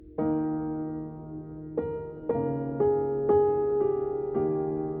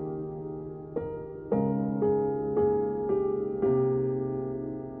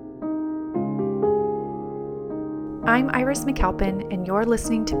I'm Iris McAlpin, and you're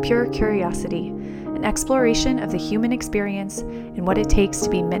listening to Pure Curiosity, an exploration of the human experience and what it takes to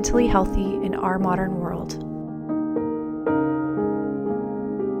be mentally healthy in our modern world.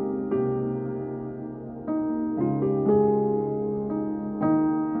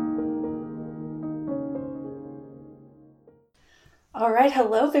 All right.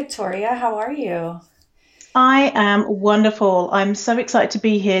 Hello, Victoria. How are you? I am wonderful. I'm so excited to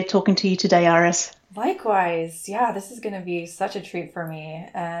be here talking to you today, Iris. Likewise. Yeah, this is going to be such a treat for me.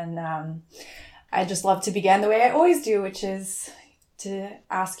 And I just love to begin the way I always do, which is to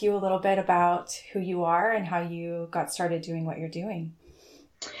ask you a little bit about who you are and how you got started doing what you're doing.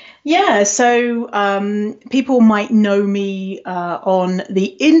 Yeah, so people might know me on the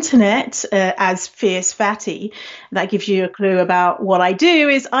internet as Fierce Fatty. That gives you a clue about what I do.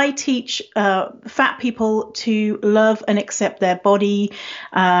 Is I teach fat people to love and accept their body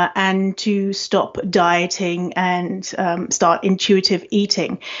and to stop dieting and start intuitive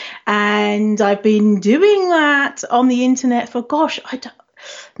eating. And I've been doing that on the internet for, gosh,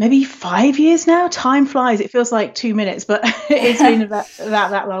 maybe 5 years now. Time flies. It feels like 2 minutes, but it's been about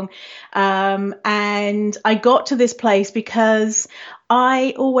that long. And I got to this place because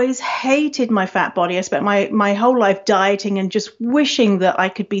I always hated my fat body. I spent my whole life dieting and just wishing that I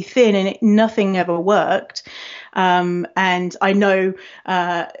could be thin, and nothing ever worked. And I know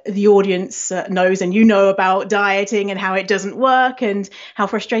the audience knows, and you know about dieting and how it doesn't work and how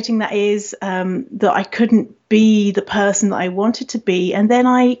frustrating that is, that I couldn't be the person that I wanted to be. And then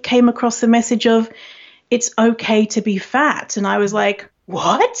I came across the message of it's okay to be fat. And I was like,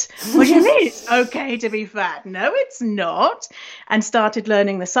 what? What do you mean it's okay to be fat? No, it's not. And started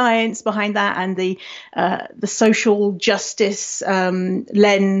learning the science behind that and the social justice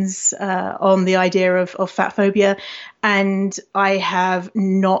lens on the idea of fat phobia. And I have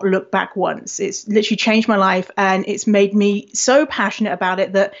not looked back once. It's literally changed my life, and it's made me so passionate about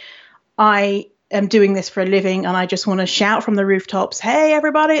it that I am doing this for a living, and I just want to shout from the rooftops, hey,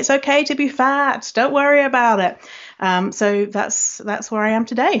 everybody, it's okay to be fat. Don't worry about it. So that's where I am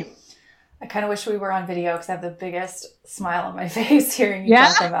today. I kind of wish we were on video because I have the biggest smile on my face hearing you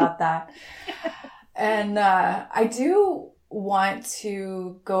talk about that. And I do want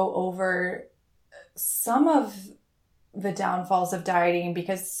to go over some of the downfalls of dieting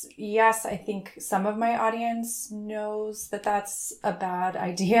because, yes, I think some of my audience knows that that's a bad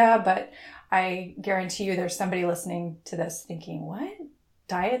idea, but I guarantee you there's somebody listening to this thinking, what?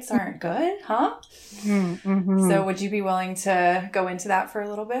 Diets aren't good, huh? Mm-hmm. So would you be willing to go into that for a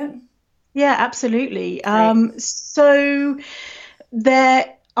little bit? Yeah, absolutely. So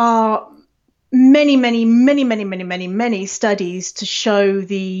there are many studies to show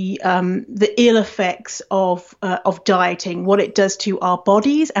the ill effects of dieting, what it does to our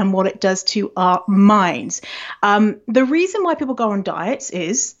bodies and what it does to our minds. The reason why people go on diets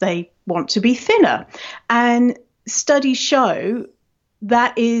is they want to be thinner, and studies show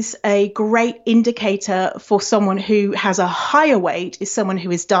that is a great indicator for someone who has a higher weight is someone who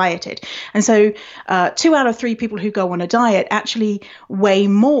is dieted. And so 2 out of 3 people who go on a diet actually weigh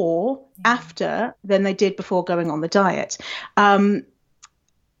more after than they did before going on the diet.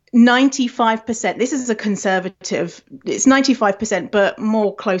 95%, this is a conservative, it's 95%, but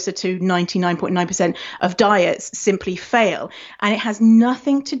more closer to 99.9% of diets simply fail. And it has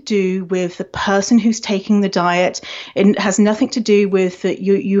nothing to do with the person who's taking the diet. It has nothing to do with that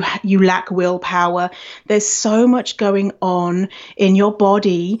you lack willpower. There's so much going on in your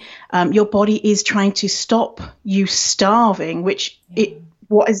body. Your body is trying to stop you starving, which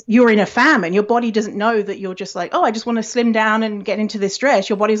you're in a famine. Your body doesn't know that you're just like, oh, I just want to slim down and get into this stress.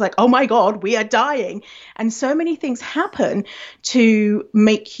 Your body's like, oh my God, we are dying. And so many things happen to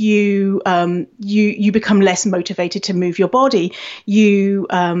make you you become less motivated to move your body. You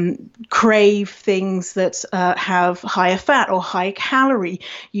crave things that have higher fat or high calorie.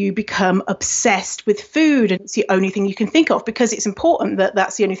 You become obsessed with food, and it's the only thing you can think of because it's important that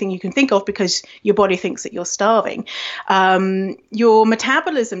that's the only thing you can think of because your body thinks that you're starving. Your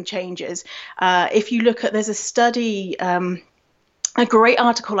metabolism changes. If you look at, there's a study, a great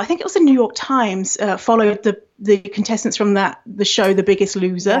article, I think it was the New York Times, followed the contestants from the show The Biggest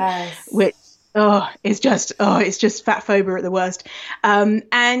Loser, yes. Which it's just fat phobia at the worst.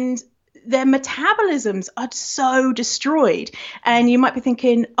 And their metabolisms are so destroyed. And you might be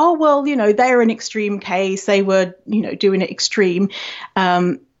thinking, oh, well, they're an extreme case. They were, doing it extreme.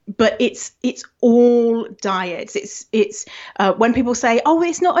 But it's all diets. It's when people say, oh,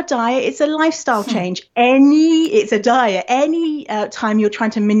 it's not a diet, it's a lifestyle change. It's a diet. Any time you're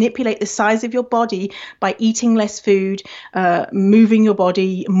trying to manipulate the size of your body by eating less food, moving your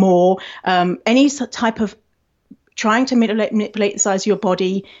body more, any type of trying to manipulate the size of your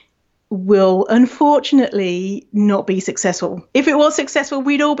body will unfortunately not be successful. If it was successful,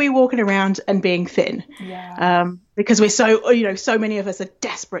 we'd all be walking around and being thin. Because we're so many of us are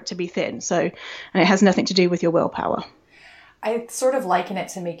desperate to be thin. So, and it has nothing to do with your willpower. I sort of liken it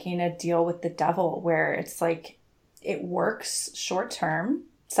to making a deal with the devil, where it's like it works short term.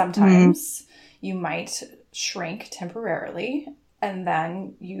 Sometimes you might shrink temporarily, and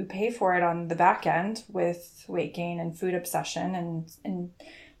then you pay for it on the back end with weight gain and food obsession. And in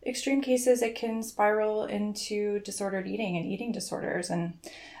extreme cases, it can spiral into disordered eating and eating disorders. And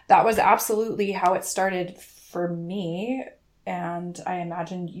that was absolutely how it started for me. And I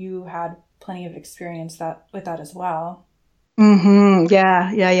imagine you had plenty of experience with that as well.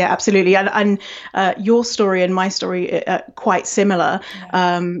 Yeah, absolutely. And your story and my story are quite similar.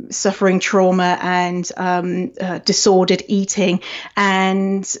 Suffering trauma and disordered eating,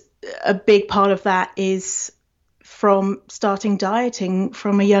 and a big part of that is from starting dieting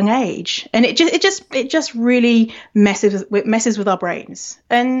from a young age, and it just really messes with our brains.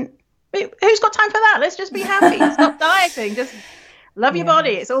 And who's got time for that? Let's just be happy. Stop dieting. Just love your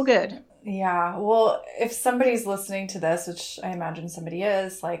body. It's all good. Yeah. Well, if somebody's listening to this, which I imagine somebody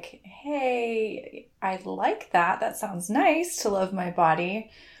is, like, hey, I like that. That sounds nice to love my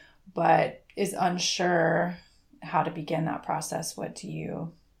body, but is unsure how to begin that process, what do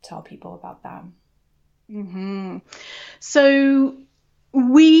you tell people about that? So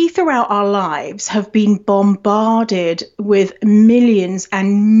we, throughout our lives, have been bombarded with millions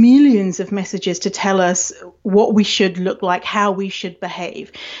and millions of messages to tell us what we should look like, how we should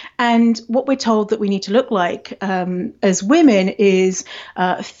behave. And what we're told that we need to look like as women is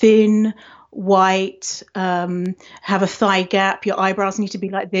thin, white, have a thigh gap, your eyebrows need to be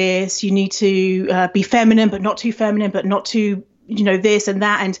like this, you need to be feminine, but not too feminine, but not too, this and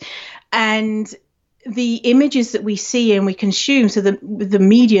that. And the images that we see and we consume, so the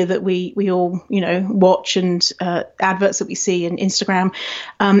media that we all watch, and adverts that we see in Instagram,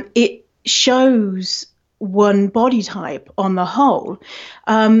 it shows one body type on the whole,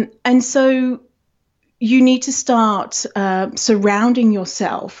 and so you need to start surrounding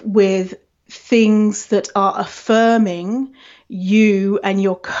yourself with things that are affirming you and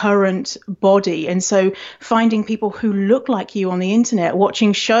your current body. And so finding people who look like you on the internet,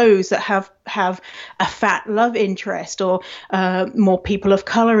 watching shows that have a fat love interest, or more people of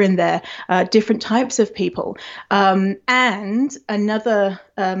color in there, different types of people. And another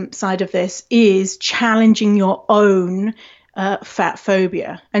side of this is challenging your own fat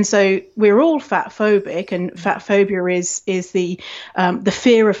phobia. And so we're all fat phobic, and fat phobia is the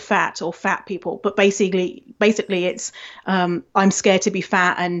fear of fat or fat people. But basically it's I'm scared to be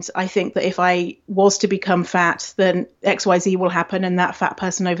fat, and I think that if I was to become fat, then XYZ will happen, and that fat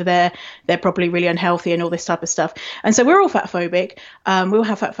person over there, they're probably really unhealthy, and all this type of stuff. And so we're all fat phobic. We all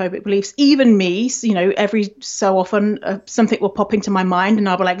have fat phobic beliefs. Even me, every so often something will pop into my mind, and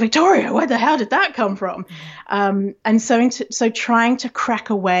I'll be like, Victoria, where the hell did that come from? And so trying to crack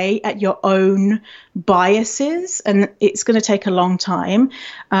away at your own biases, and it's going to take a long time.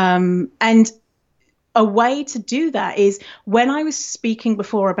 And a way to do that is, when I was speaking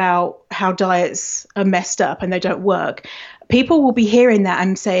before about how diets are messed up and they don't work, people will be hearing that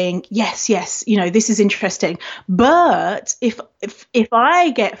and saying, yes, this is interesting. But if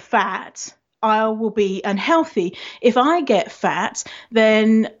I get fat, I will be unhealthy. If I get fat,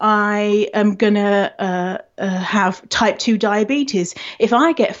 then I am going to have type 2 diabetes. If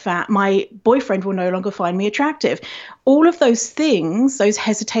I get fat, my boyfriend will no longer find me attractive. All of those things, those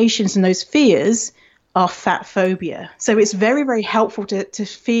hesitations and those fears, are fat phobia. So it's very, very helpful to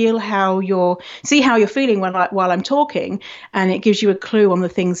feel see how you're feeling while I'm talking, and it gives you a clue on the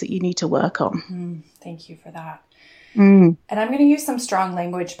things that you need to work on. Thank you for that. And I'm going to use some strong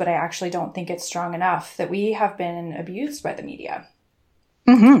language, but I actually don't think it's strong enough, that we have been abused by the media.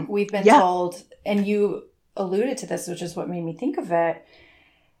 We've been told, and you alluded to this, which is what made me think of it.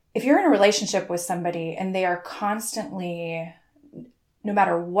 If you're in a relationship with somebody and they are constantly, no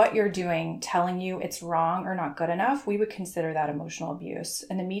matter what you're doing, telling you it's wrong or not good enough, we would consider that emotional abuse.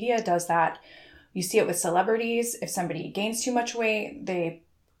 And the media does that. You see it with celebrities. If somebody gains too much weight, they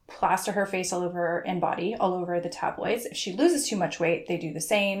plaster her face all over, and body all over the tabloids. If she loses too much weight, they do the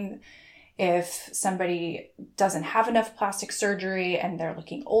same. If somebody doesn't have enough plastic surgery and they're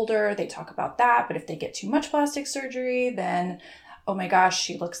looking older, they talk about that. But if they get too much plastic surgery, then, oh my gosh,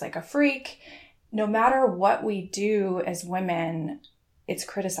 she looks like a freak. No matter what we do as women, it's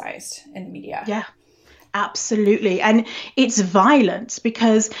criticized in the media. Absolutely. And it's violent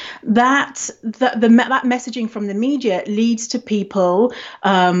because that messaging from the media leads to people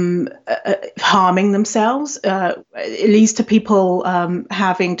harming themselves. It leads to people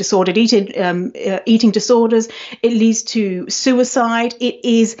having disordered eating disorders. It leads to suicide. It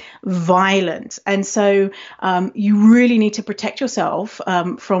is violent. And so you really need to protect yourself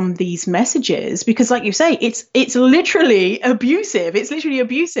from these messages because, like you say, it's literally abusive. It's literally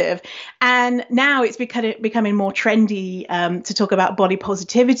abusive. And now it's becoming more trendy to talk about body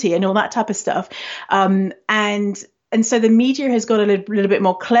positivity and all that type of stuff. And so the media has got a little bit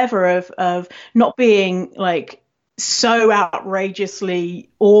more clever of not being like so outrageously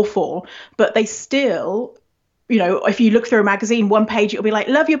awful, but they still, if you look through a magazine, one page it'll be like,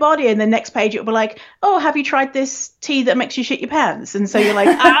 love your body. And the next page it'll be like, oh, have you tried this tea that makes you shit your pants? And so you're like,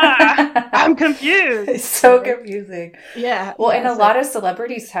 I'm confused. It's so confusing. Yeah. Well, and a lot of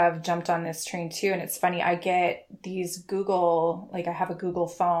celebrities have jumped on this train too. And it's funny, I get these I have a Google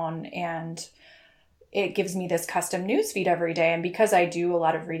phone and it gives me this custom news feed every day. And because I do a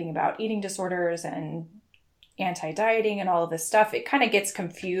lot of reading about eating disorders and anti-dieting and all of this stuff, it kind of gets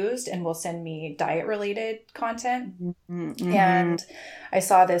confused and will send me diet related content. Mm-hmm. And I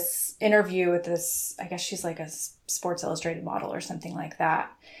saw this interview with this, I guess she's like a Sports Illustrated model or something like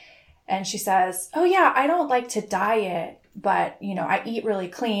that. And she says, oh yeah, I don't like to diet, but I eat really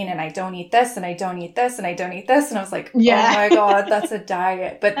clean and I don't eat this and I don't eat this and I don't eat this. And I was like, yeah. Oh my God, that's a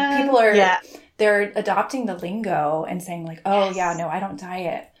diet. But people are, they're adopting the lingo and saying like, oh yes. Yeah, no, I don't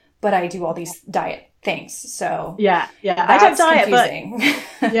diet, but I do all these diet things. So yeah, I don't diet, confusing.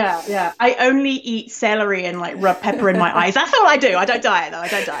 But yeah, I only eat celery and like rub pepper in my eyes. That's all I do. I don't diet though. I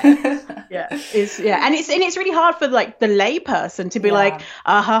don't diet. And it's really hard for like the lay person to be like,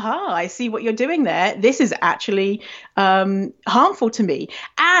 I see what you're doing there. This is actually harmful to me.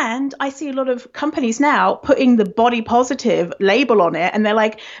 And I see a lot of companies now putting the body positive label on it, and they're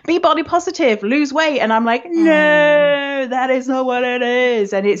like, be body positive, lose weight, and I'm like, no, that is not what it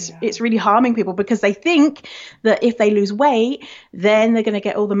is. And it's really harming people because they think that if they lose weight, then they're going to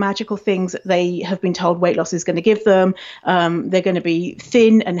get all the magical things that they have been told weight loss is going to give them. They're going to be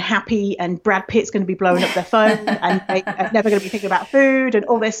thin and happy, and Brad Pitt's going to be blowing up their phone, and they're never going to be thinking about food and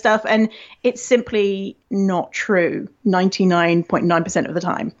all this stuff. And it's simply not true 99.9% of the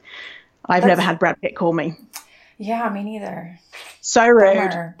time. I've never had Brad Pitt call me. Yeah, me neither. So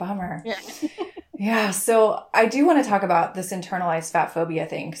rude. Bummer. Yeah. Yeah, so I do want to talk about this internalized fat phobia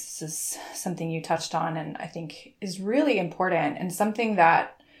thing. This is something you touched on and I think is really important and something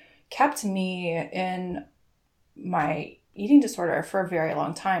that kept me in my eating disorder for a very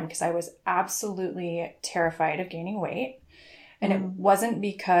long time because I was absolutely terrified of gaining weight. And it wasn't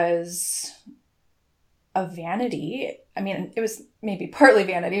because of vanity. I mean, it was maybe partly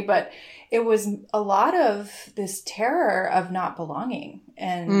vanity, but it was a lot of this terror of not belonging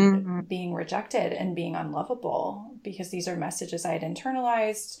and being rejected and being unlovable, because these are messages I had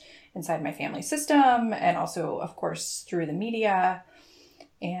internalized inside my family system and also, of course, through the media.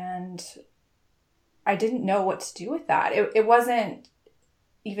 And I didn't know what to do with that. It wasn't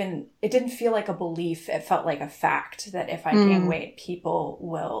even, it didn't feel like a belief. It felt like a fact that if I gain weight, people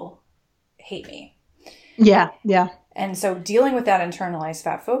will hate me. Yeah. And so dealing with that internalized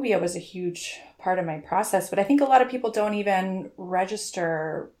fat phobia was a huge part of my process. But I think a lot of people don't even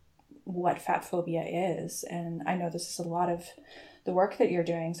register what fat phobia is. And I know this is a lot of the work that you're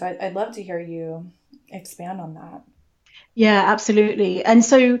doing. So I'd love to hear you expand on that. Yeah, absolutely. And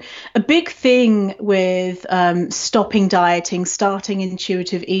so a big thing with stopping dieting, starting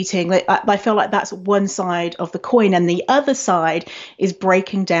intuitive eating, I feel like that's one side of the coin, and the other side is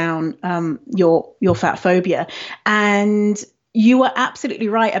breaking down your fat phobia. And you are absolutely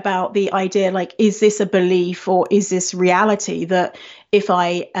right about the idea, like, is this a belief or is this reality that if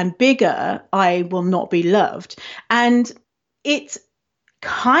I am bigger, I will not be loved? And it's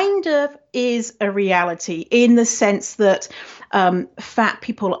kind of is a reality in the sense that fat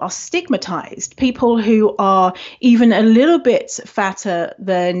people are stigmatized. People who are even a little bit fatter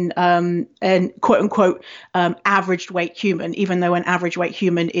than an quote unquote average weight human, even though an average weight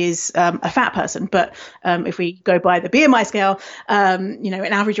human is a fat person. But if we go by the BMI scale, an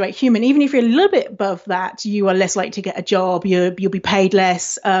average weight human, even if you're a little bit above that, you are less likely to get a job. You'll be paid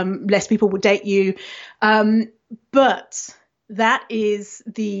less. Less people will date you. But that is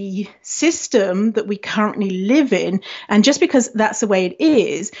the system that we currently live in. And just because that's the way it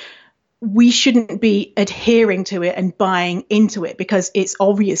is, we shouldn't be adhering to it and buying into it because it's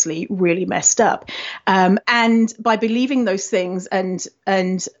obviously really messed up. And by believing those things and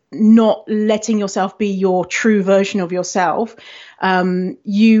not letting yourself be your true version of yourself,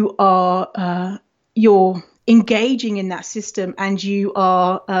 you are you're engaging in that system and you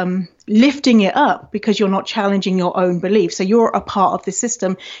are lifting it up because you're not challenging your own beliefs. So you're a part of the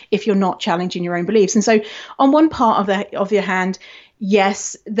system if you're not challenging your own beliefs. And so on one part of your hand,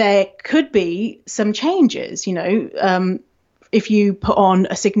 yes, there could be some changes, if you put on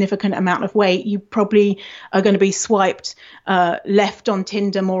a significant amount of weight, you probably are going to be swiped left on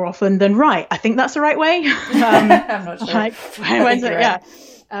Tinder more often than right. I think that's the right way. I'm not sure. Yeah.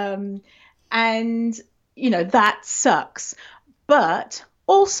 And, that sucks. But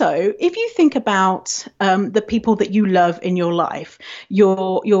also, if you think about the people that you love in your life,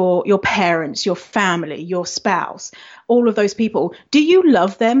 your parents, your family, your spouse, all of those people, do you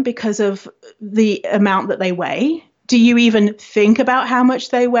love them because of the amount that they weigh? Do you even think about how much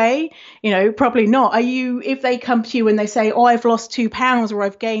they weigh? Probably not. If they come to you and they say, oh, I've lost 2 pounds or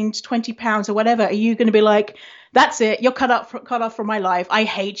I've gained 20 pounds or whatever, are you going to be like, that's it, you're cut off from my life, I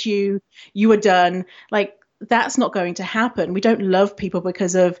hate you, you are done? Like, that's not going to happen. We don't love people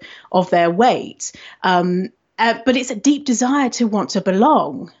because of their weight. But it's a deep desire to want to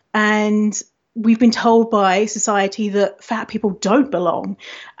belong. And we've been told by society that fat people don't belong.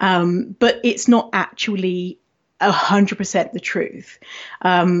 But it's not actually 100% the truth.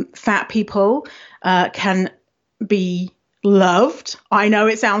 Fat people can be loved. I know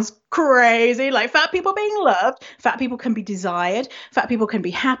it sounds crazy, like fat people being loved. Fat people can be desired. Fat people can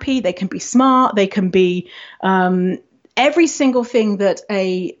be happy. They can be smart. They can be every single thing that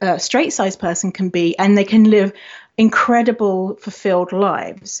a straight size person can be, and they can live incredible, fulfilled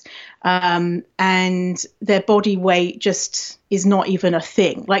lives. And their body weight just is not even a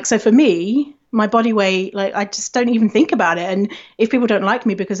thing. Like, so for me, my body weight, like, I just don't even think about it. And if people don't like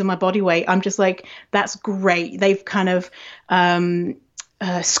me because of my body weight, I'm just like, that's great. They've kind of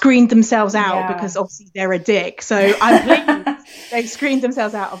screened themselves out because obviously they're a dick. So I'm pleased they've screened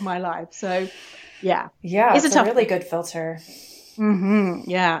themselves out of my life. So yeah. Yeah, it's a really good filter. Mm-hmm.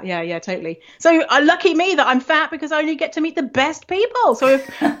 Yeah, totally. So lucky me that I'm fat because I only get to meet the best people. So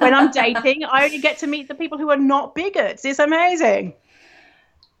when I'm dating, I only get to meet the people who are not bigots. It's amazing.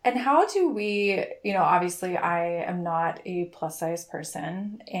 And how do we, obviously I am not a plus size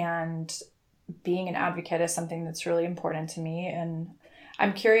person, and being an advocate is something that's really important to me. And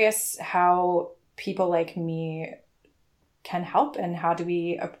I'm curious how people like me can help, and how do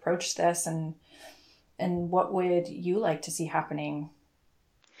we approach this, and what would you like to see happening?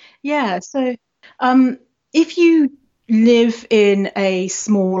 Yeah. So if you live in a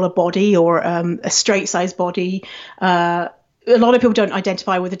smaller body or a straight size body, a lot of people don't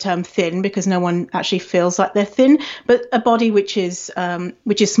identify with the term thin because no one actually feels like they're thin, but a body which is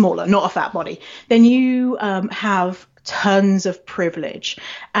smaller, not a fat body, then you have tons of privilege.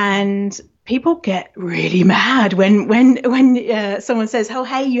 And people get really mad when someone says, oh,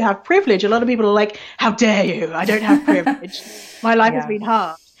 hey, you have privilege. A lot of people are like, how dare you? I don't have privilege. My life has been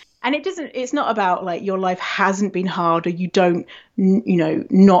hard. And it's not about like your life hasn't been hard or you don't,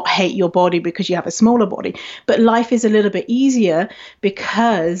 not hate your body because you have a smaller body. But life is a little bit easier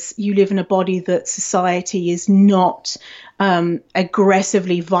because you live in a body that society is not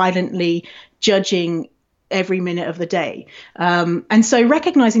aggressively, violently judging every minute of the day. And so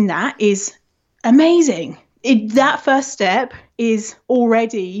recognizing that is amazing. That first step is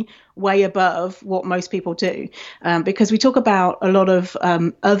already way above what most people do, because we talk about a lot of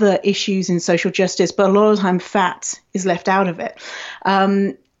other issues in social justice, but a lot of the time fat is left out of it.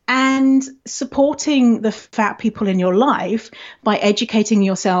 And supporting the fat people in your life by educating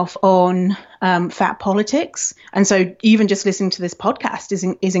yourself on fat politics. And so even just listening to this podcast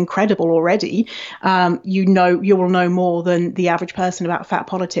is incredible already. You will know more than the average person about fat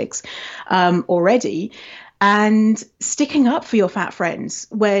politics already. And sticking up for your fat friends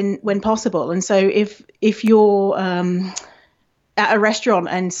when possible. And so if you're at a restaurant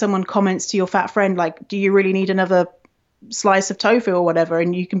and someone comments to your fat friend, like, do you really need another slice of tofu or whatever?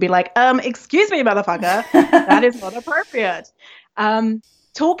 And you can be like, excuse me, motherfucker, that is not appropriate.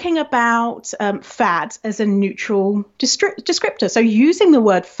 Talking about fat as a neutral descriptor. So using the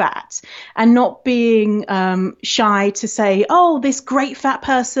word fat and not being shy to say, oh, this great fat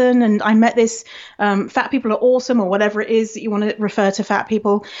person, and I met this, fat people are awesome, or whatever it is that you want to refer to fat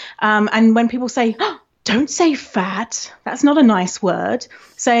people. And when people say, oh, don't say fat, that's not a nice word,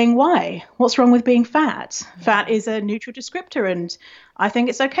 saying why? What's wrong with being fat? Fat is a neutral descriptor, and I think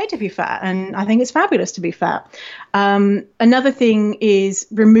it's okay to be fat, and I think it's fabulous to be fat. Another thing is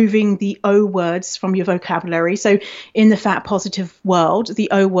removing the O words from your vocabulary. So in the fat positive world, the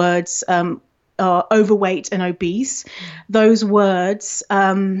O words are overweight and obese. Those words,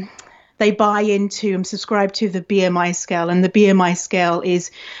 they buy into and subscribe to the BMI scale, and the BMI scale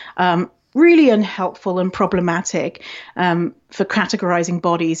is really unhelpful and problematic for categorizing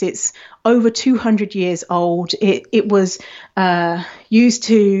bodies. It's over 200 years old. It was used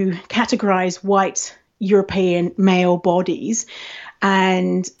to categorize white European male bodies,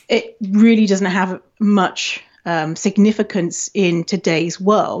 and it really doesn't have much significance in today's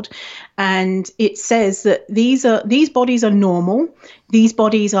world. And it says that these bodies are normal. These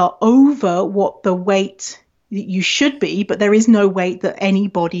bodies are over what the weight you should be, but there is no weight that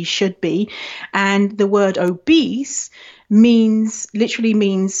anybody should be. And the word obese literally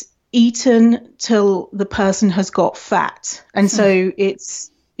means eaten till the person has got fat. And so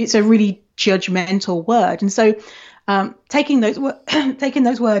it's a really judgmental word. And so taking those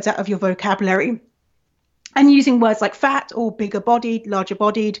words out of your vocabulary and using words like fat or bigger bodied, larger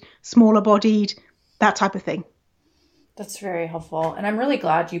bodied, smaller bodied, that type of thing. That's very helpful. And I'm really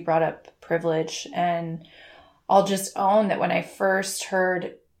glad you brought up privilege. And I'll just own that when I first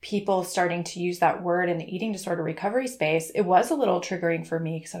heard people starting to use that word in the eating disorder recovery space, it was a little triggering for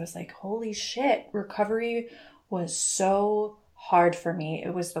me because I was like, holy shit, recovery was so hard for me.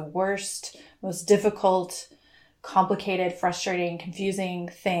 It was the worst, most difficult, complicated, frustrating, confusing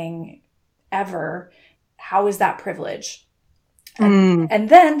thing ever. How is that privilege? And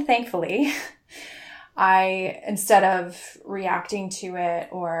then thankfully, instead of reacting to it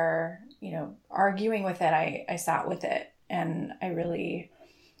or, arguing with it, I sat with it and I really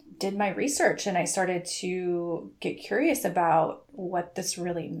did my research and I started to get curious about what this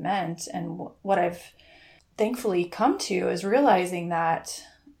really meant. And what I've thankfully come to is realizing that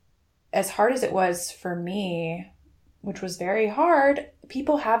as hard as it was for me, which was very hard,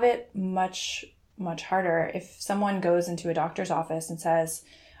 people have it much, much harder. If someone goes into a doctor's office and says,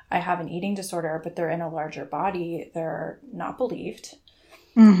 I have an eating disorder, but they're in a larger body, they're not believed.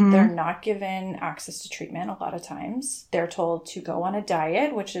 Mm-hmm. They're not given access to treatment a lot of times. They're told to go on a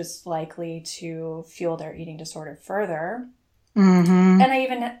diet, which is likely to fuel their eating disorder further. Mm-hmm. And I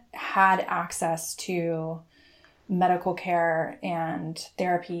even had access to medical care and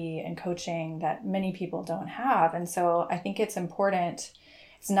therapy and coaching that many people don't have. And so I think it's important.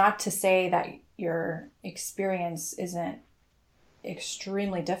 It's not to say that your experience isn't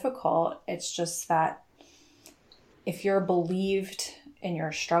extremely difficult. It's just that if you're believed in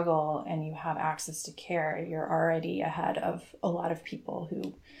your struggle and you have access to care, you're already ahead of a lot of people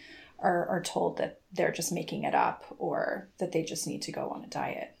who are told that they're just making it up or that they just need to go on a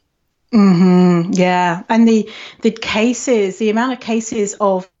diet. Mm-hmm. Yeah. And the amount of cases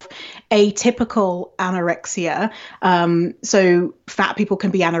of atypical anorexia, so fat people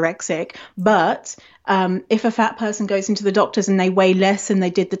can be anorexic, but if a fat person goes into the doctors and they weigh less than they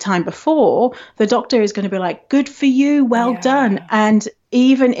did the time before, the doctor is going to be like, good for you, well done. And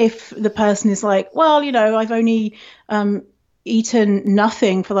even if the person is like, well, I've only eaten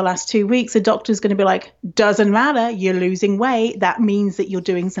nothing for the last 2 weeks, the doctor's going to be like, doesn't matter, you're losing weight, that means that you're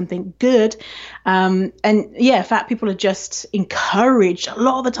doing something good. Fat people are just encouraged, a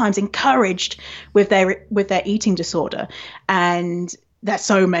lot of the times encouraged with their eating disorder, and that's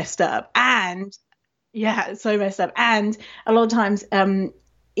so messed up. And it's so messed up. And a lot of times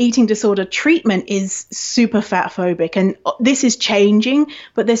eating disorder treatment is super fat phobic, and this is changing,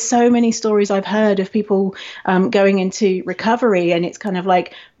 but there's so many stories I've heard of people going into recovery, and it's kind of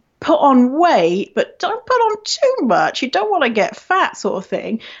like, put on weight, but don't put on too much. You don't want to get fat, sort of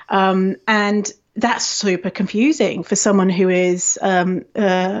thing. And that's super confusing for someone who is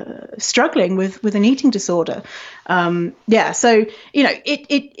struggling with an eating disorder. So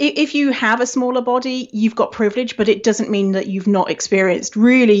if you have a smaller body, you've got privilege, but it doesn't mean that you've not experienced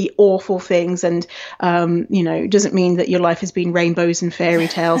really awful things, and it doesn't mean that your life has been rainbows and fairy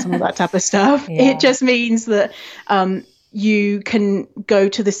tales and all that type of stuff. It just means that you can go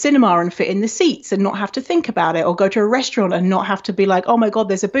to the cinema and fit in the seats and not have to think about it, or go to a restaurant and not have to be like, oh my God,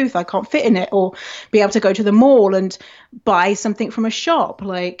 there's a booth, I can't fit in it, or be able to go to the mall and buy something from a shop.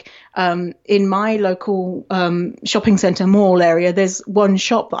 Like in my local shopping center mall area, there's one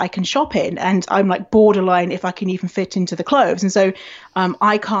shop that I can shop in, and I'm like borderline if I can even fit into the clothes. And so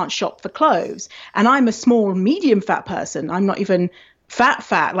I can't shop for clothes. And I'm a small, medium fat person. I'm not even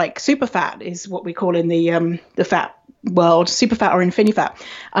fat, like super fat is what we call in the fat world, super fat or infinity fat.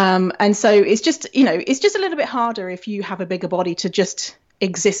 And so it's just a little bit harder if you have a bigger body to just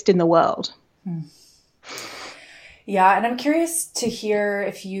exist in the world. Yeah. And I'm curious to hear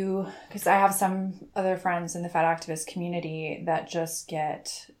because I have some other friends in the fat activist community that just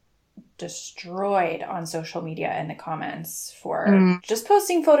get destroyed on social media in the comments for just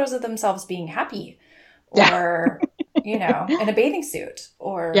posting photos of themselves being happy or in a bathing suit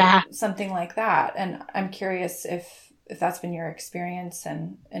or something like that. And I'm curious if if that's been your experience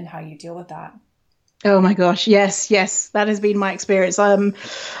and how you deal with that. Oh my gosh, yes, that has been my experience.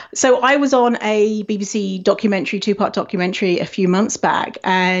 So I was on a BBC documentary, two-part documentary a few months back,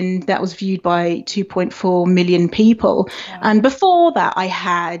 and that was viewed by 2.4 million people. Wow. And before that, I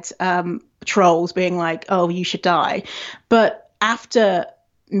had trolls being like, "Oh, you should die," but after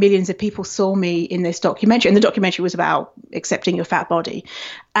millions of people saw me in this documentary, and the documentary was about accepting your fat body,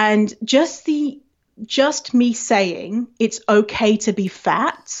 and just me saying it's okay to be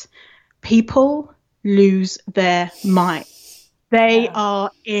fat, people lose their mind. They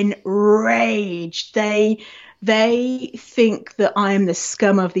are enraged. They think that I'm the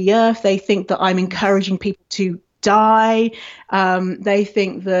scum of the earth. They think that I'm encouraging people to die. They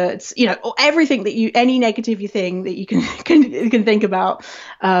think that, everything that any negative thing that you can think about,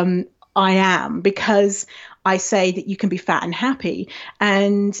 I am, because I say that you can be fat and happy.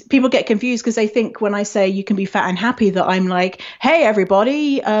 And people get confused because they think when I say you can be fat and happy that I'm like, hey,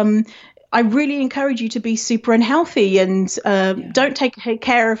 everybody, I really encourage you to be super unhealthy and don't take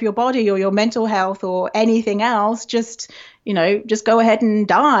care of your body or your mental health or anything else. Just go ahead and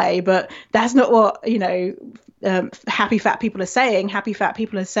die. But that's not what, happy fat people are saying. Happy fat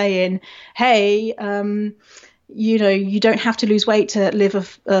people are saying, hey, you don't have to lose weight to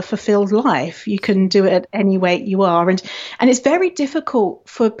live a fulfilled life. You can do it at any weight you are. And it's very difficult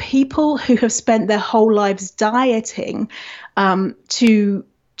for people who have spent their whole lives dieting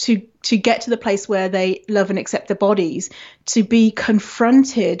to get to the place where they love and accept their bodies, to be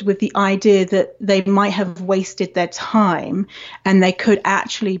confronted with the idea that they might have wasted their time and they could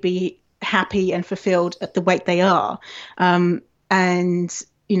actually be happy and fulfilled at the weight they are. And,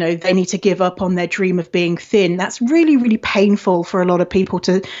 they need to give up on their dream of being thin. That's really, really painful for a lot of people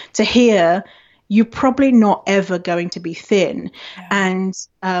to hear. You're probably not ever going to be thin. Yeah. And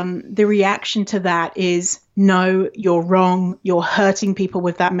the reaction to that is, no, you're wrong. You're hurting people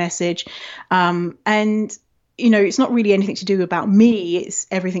with that message. And, it's not really anything to do about me. It's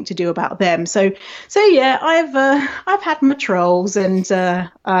everything to do about them. So yeah, I've had my trolls, and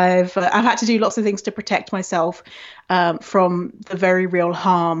I've had to do lots of things to protect myself from the very real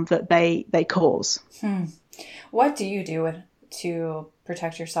harm that they cause. What do you do to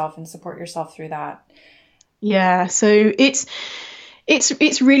protect yourself and support yourself through that? Yeah, so it's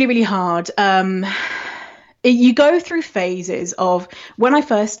really, really hard. You go through phases of, when I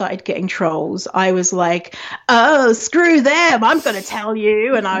first started getting trolls, I was like, oh, screw them, I'm going to tell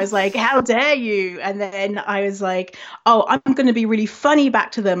you. And I was like, how dare you? And then I was like, oh, I'm going to be really funny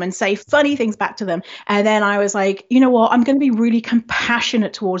back to them and say funny things back to them. And then I was like, you know what, I'm going to be really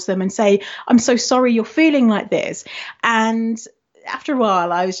compassionate towards them and say, I'm so sorry you're feeling like this. And after a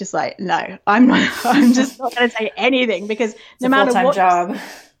while, I was just like, no, I'm just not going to say anything, because no matter what job.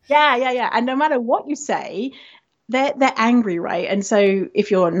 Yeah. And no matter what you say, they're angry, right? And so if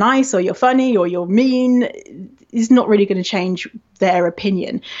you're nice or you're funny or you're mean, it's not really going to change their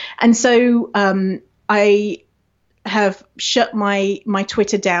opinion. And so I have shut my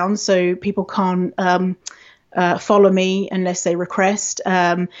Twitter down, so people can't follow me unless they request.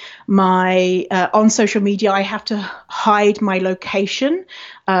 On social media, I have to hide my location.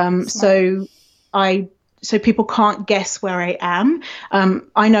 So people can't guess where I am.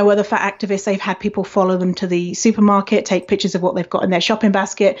 I know other fat activists, they've had people follow them to the supermarket, take pictures of what they've got in their shopping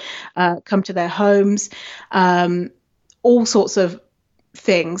basket, come to their homes, all sorts of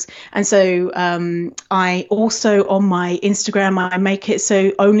things. And so I also, on my Instagram, I make it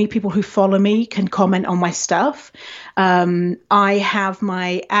so only people who follow me can comment on my stuff. I have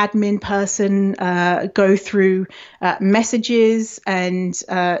my admin person go through messages and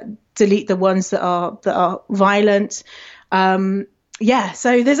delete the ones that are violent.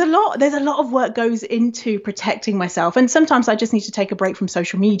 So there's a lot of work goes into protecting myself, and sometimes I just need to take a break from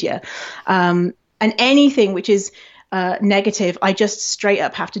social media, and anything which is negative, I just straight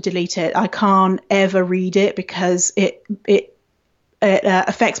up have to delete it. I can't ever read it because it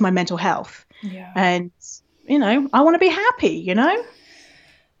affects my mental health. Yeah. And I want to be happy,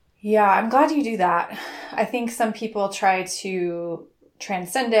 Yeah, I'm glad you do that. I think some people try to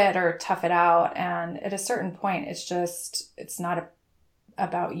transcend it or tough it out, and at a certain point it's not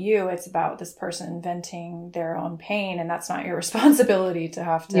about you, it's about this person venting their own pain, and that's not your responsibility to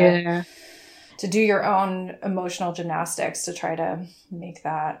have to to do your own emotional gymnastics to try to make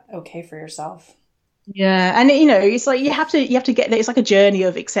that okay for yourself. Yeah. And it's like you have to get there. It's like a journey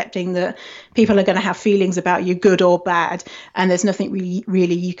of accepting that people are going to have feelings about you, good or bad, and there's nothing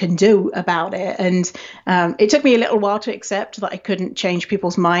really you can do about it. And it took me a little while to accept that I couldn't change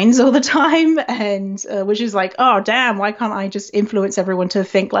people's minds all the time, and which is like, oh damn, why can't I just influence everyone to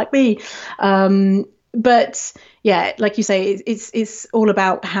think like me? but yeah, like you say, it's all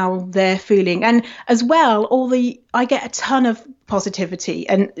about how they're feeling. And as well, I get a ton of positivity,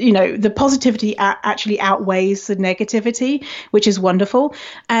 and the positivity actually outweighs the negativity, which is wonderful.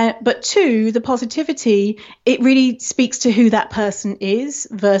 But two, the positivity, it really speaks to who that person is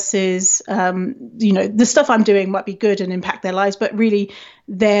versus the stuff I'm doing might be good and impact their lives, but really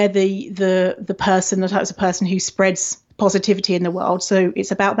they're the person, the types of person who spreads positivity in the world, so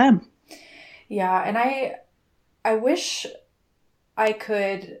it's about them. Yeah, and I wish I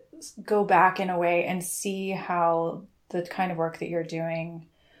could go back in a way and see how the kind of work that you're doing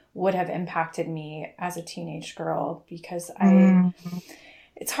would have impacted me as a teenage girl, because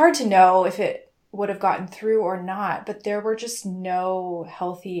it's hard to know if it would have gotten through or not, but there were just no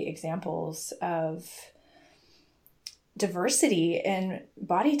healthy examples of diversity in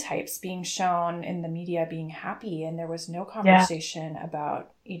body types being shown in the media being happy, and there was no conversation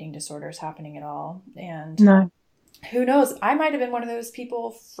about eating disorders happening at all. And no. Who knows, I might have been one of those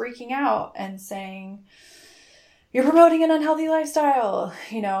people freaking out and saying, you're promoting an unhealthy lifestyle.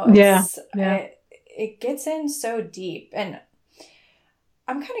 It gets in so deep. And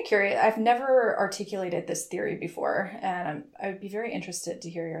I'm kind of curious. I've never articulated this theory before, and I would be very interested to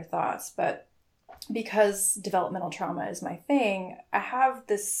hear your thoughts. But because developmental trauma is my thing, I have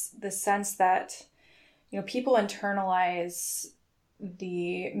this sense that, people internalize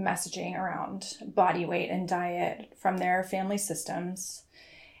the messaging around body weight and diet from their family systems.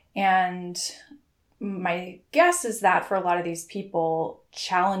 And my guess is that for a lot of these people,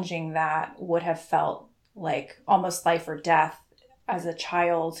 challenging that would have felt like almost life or death as a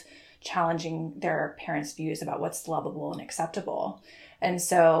child, challenging their parents' views about what's lovable and acceptable. And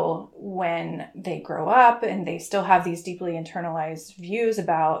so when they grow up and they still have these deeply internalized views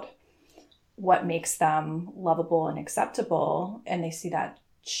about what makes them lovable and acceptable, and they see that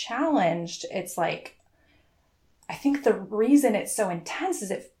challenged, it's like, I think the reason it's so intense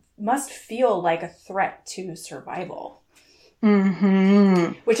is it must feel like a threat to survival.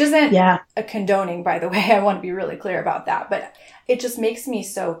 Which isn't a condoning, by the way. I want to be really clear about that. But it just makes me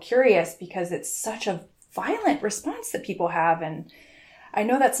so curious because it's such a violent response that people have. And I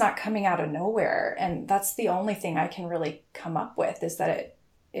know that's not coming out of nowhere. And that's the only thing I can really come up with, is that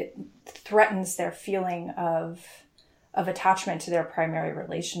it threatens their feeling of attachment to their primary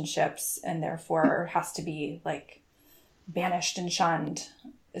relationships, and therefore has to be like banished and shunned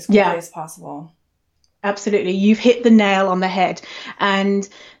as quickly as possible. Absolutely. You've hit the nail on the head. And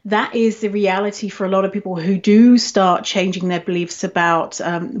that is the reality for a lot of people who do start changing their beliefs about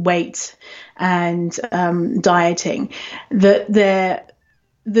weight and dieting, that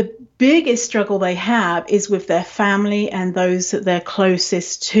the biggest struggle they have is with their family and those that they're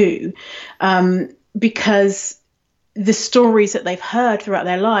closest to, because the stories that they've heard throughout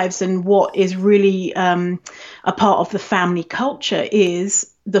their lives, and what is really a part of the family culture,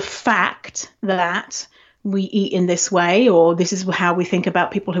 is the fact that we eat in this way, or this is how we think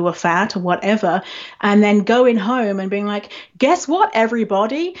about people who are fat, or whatever. And then going home and being like, guess what,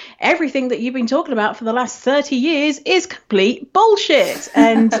 everybody, everything that you've been talking about for the last 30 years is complete bullshit.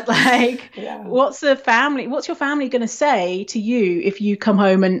 And like, what's your family going to say to you if you come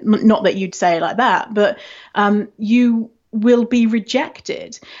home? And not that you'd say it like that, but you will be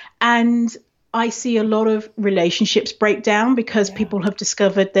rejected. And I see a lot of relationships break down because people have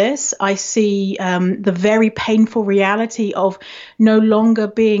discovered this. I see the very painful reality of no longer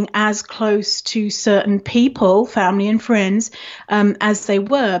being as close to certain people, family and friends, as they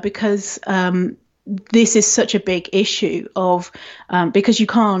were, because this is such a big issue of because you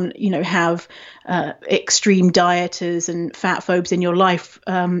can't, have extreme dieters and fat phobes in your life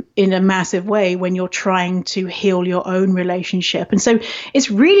in a massive way when you're trying to heal your own relationship. And so it's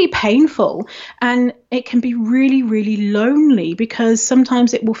really painful, and it can be really, really lonely, because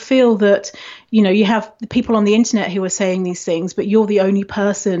sometimes it will feel that, you have the people on the internet who are saying these things, but you're the only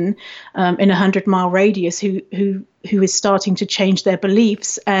person in 100-mile radius who is starting to change their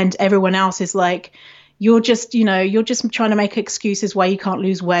beliefs, and everyone else is like, you're just trying to make excuses why you can't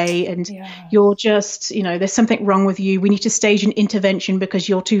lose weight, and you're just, there's something wrong with you. We need to stage an intervention because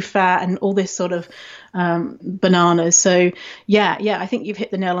you're too fat, and all this sort of bananas. So I think you've hit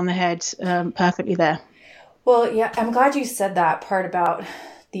the nail on the head perfectly there. Well, yeah, I'm glad you said that part about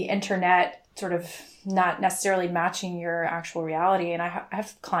the internet sort of not necessarily matching your actual reality. And I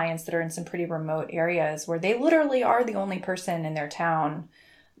have clients that are in some pretty remote areas where they literally are the only person in their town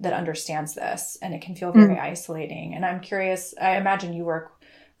that understands this, and it can feel very isolating. And I'm curious, I imagine you work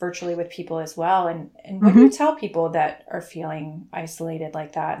virtually with people as well. And what do you tell people that are feeling isolated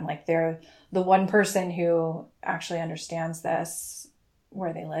like that, and like they're the one person who actually understands this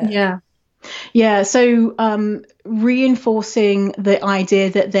where they live? Yeah. Yeah, so reinforcing the idea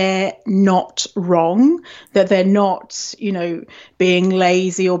that they're not wrong, that they're not, being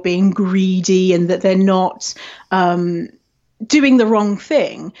lazy or being greedy, and that they're not doing the wrong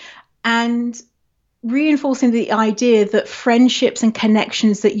thing. And reinforcing the idea that friendships and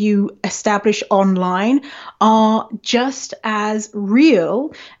connections that you establish online are just as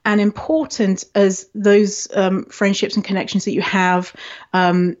real and important as those friendships and connections that you have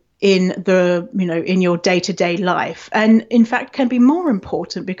in your day-to-day life, and in fact can be more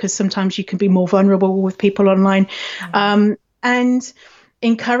important, because sometimes you can be more vulnerable with people online. And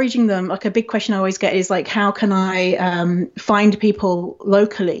encouraging them, like a big question I always get is like, how can I find people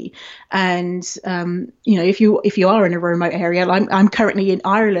locally? And if you are in a remote area, I'm currently in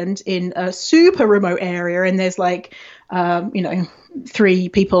Ireland, in a super remote area, and there's like 3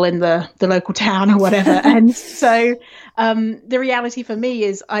 people in the local town or whatever. And so the reality for me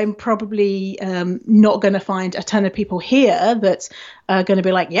is I'm probably not going to find a ton of people here that are going to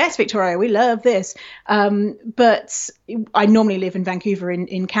be like, yes, Victoria, we love this. But I normally live in Vancouver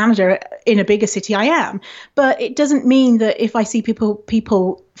in Canada. In a bigger city I am. But it doesn't mean that if I see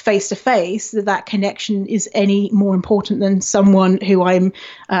people face to face, that connection is any more important than someone who I'm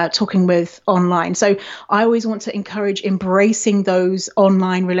talking with online. So I always want to encourage embracing those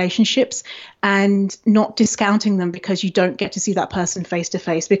online relationships and not discounting them because you don't get to see that person face to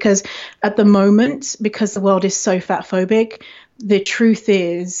face. Because at the moment, because the world is so fat phobic, the truth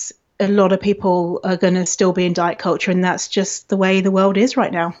is a lot of people are going to still be in diet culture, and that's just the way the world is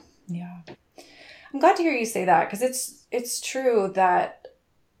right now. Yeah. I'm glad to hear you say that, because it's true that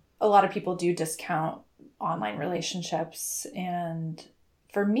a lot of people do discount online relationships. And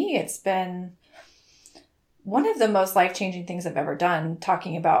for me, it's been one of the most life-changing things I've ever done,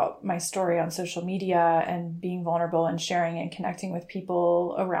 talking about my story on social media and being vulnerable and sharing and connecting with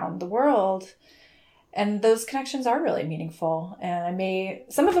people around the world. And those connections are really meaningful. And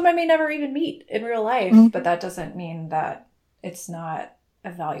some of them I may never even meet in real life, but that doesn't mean that it's not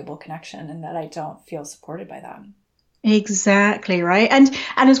a valuable connection and that I don't feel supported by them. Exactly, right. And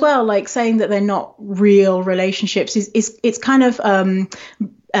as well, like saying that they're not real relationships is it's kind of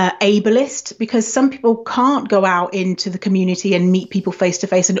ableist, because some people can't go out into the community and meet people face to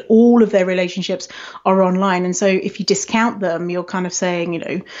face, and all of their relationships are online. And so if you discount them, you're kind of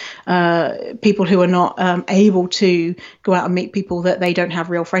saying, people who are not able to go out and meet people, that they don't have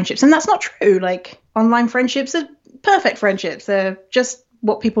real friendships. And that's not true. Like, online friendships are perfect friendships. They're just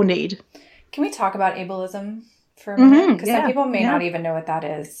what people need. Can we talk about ableism for a minute? Because some people may not even know what that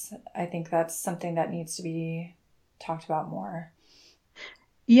is. I think that's something that needs to be talked about more.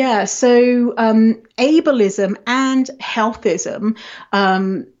 Yeah, so ableism and healthism,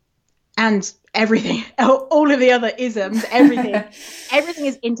 and everything, all of the other isms, everything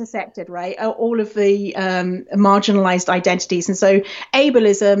is intersected, right? All of the marginalized identities. And so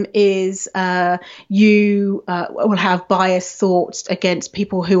ableism is you will have biased thoughts against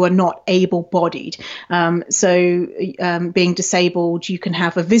people who are not able-bodied. So being disabled, you can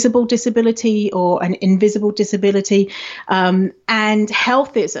have a visible disability or an invisible disability. And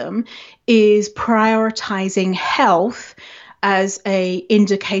healthism is prioritizing health as a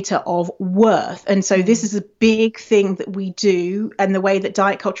indicator of worth. And so this is a big thing that we do, and the way that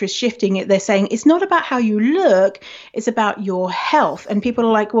diet culture is shifting it, they're saying it's not about how you look, it's about your health. And people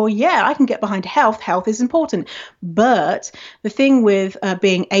are like, well, yeah, I can get behind health is important. But the thing with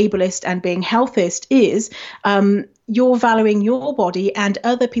being ableist and being healthist is you're valuing your body and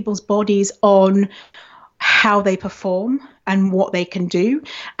other people's bodies on how they perform and what they can do,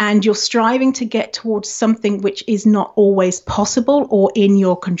 and you're striving to get towards something which is not always possible or in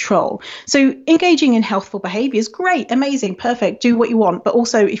your control. So engaging in healthful behavior is great, amazing, perfect, do what you want. But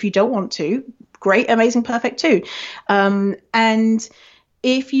also, if you don't want to, great, amazing, perfect too. And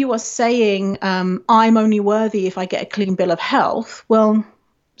if you are saying, I'm only worthy if I get a clean bill of health, well,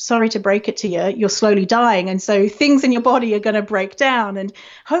 sorry to break it to you, you're slowly dying. And so things in your body are going to break down, and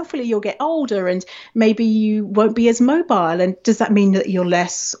hopefully you'll get older and maybe you won't be as mobile. And does that mean that you're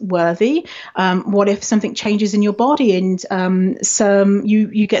less worthy? What if something changes in your body and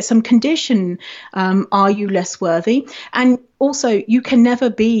you get some condition? Are you less worthy? And also, you can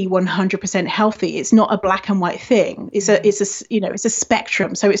never be 100% healthy. It's not a black and white thing. It's a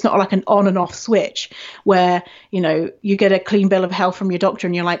spectrum. So it's not like an on and off switch where, you get a clean bill of health from your doctor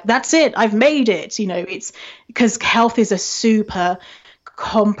and you're like, that's it, I've made it. It's because health is a super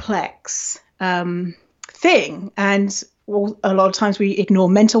complex thing. And a lot of times we ignore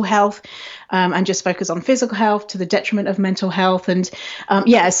mental health and just focus on physical health to the detriment of mental health. And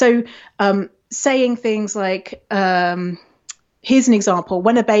so saying things like, here's an example.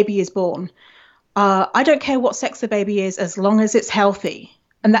 When a baby is born, I don't care what sex the baby is as long as it's healthy.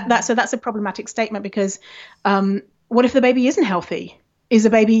 And that's a problematic statement because what if the baby isn't healthy? Is the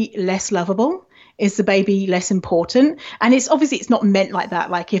baby less lovable? Is the baby less important? And it's obviously it's not meant like that.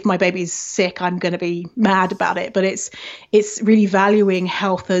 Like if my baby's sick, I'm going to be mad about it. But it's really valuing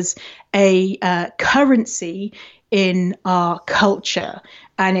health as a currency in our culture,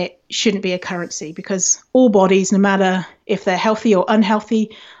 and it shouldn't be a currency because all bodies, no matter if they're healthy or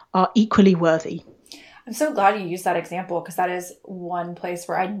unhealthy, are equally worthy. I'm so glad you used that example because that is one place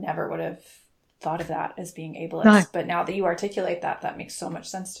where I never would have thought of that as being ableist. No. But now that you articulate that, that makes so much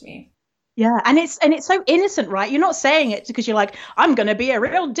sense to me. Yeah. And it's so innocent, right? You're not saying it because you're like, I'm going to be a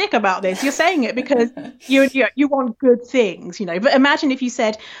real dick about this. You're saying it because you want good things, you know. But imagine if you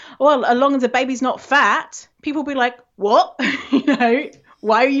said, well, as long as the baby's not fat, people will be like, what? You know,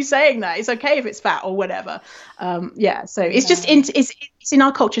 why are you saying that? It's okay if it's fat or whatever. So it's just it's in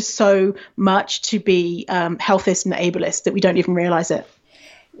our culture so much to be healthist and ableist that we don't even realize it.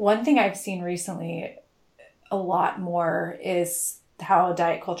 One thing I've seen recently a lot more is how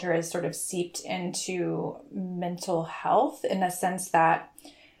diet culture is sort of seeped into mental health in the sense that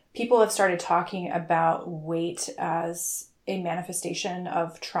people have started talking about weight as a manifestation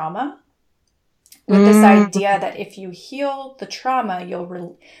of trauma. With this idea that if you heal the trauma,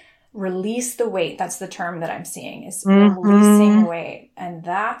 you'll release the weight. That's the term that I'm seeing is releasing weight. And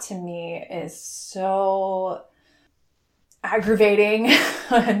that to me is so aggravating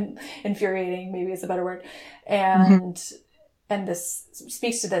and infuriating, maybe is a better word. And this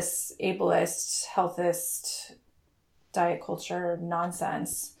speaks to this ableist, healthist diet culture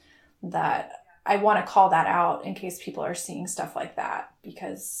nonsense that I want to call that out in case people are seeing stuff like that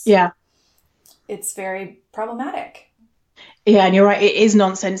because it's very problematic. Yeah, and you're right. It is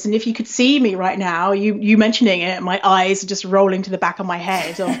nonsense. And if you could see me right now, you mentioning it, my eyes are just rolling to the back of my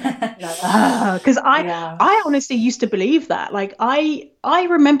head. Because I honestly used to believe that. Like I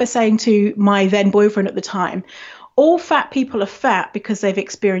remember saying to my then boyfriend at the time, all fat people are fat because they've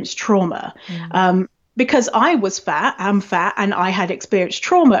experienced trauma. Because I was fat, I'm fat, and I had experienced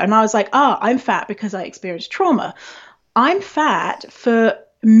trauma. And I was like, I'm fat because I experienced trauma. I'm fat for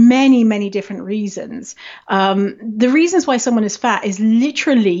many, many different reasons. The reasons why someone is fat is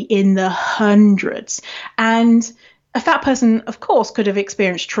literally in the hundreds. And a fat person, of course, could have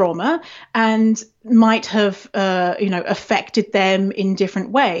experienced trauma and might have, affected them in different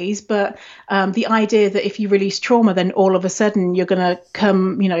ways. But the idea that if you release trauma, then all of a sudden you're going to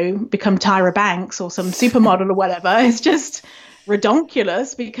become Tyra Banks or some supermodel or whatever is just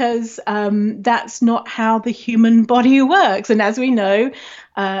redonkulous because that's not how the human body works. And as we know,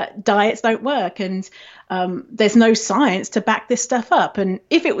 diets don't work. And there's no science to back this stuff up. And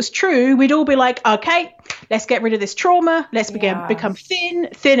if it was true, we'd all be like, okay, let's get rid of this trauma. Let's become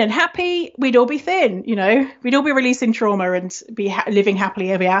thin and happy. We'd all be thin, we'd all be releasing trauma and be living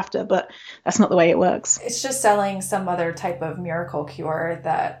happily ever after. But that's not the way it works. It's just selling some other type of miracle cure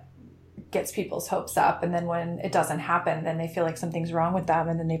that gets people's hopes up. And then when it doesn't happen, then they feel like something's wrong with them.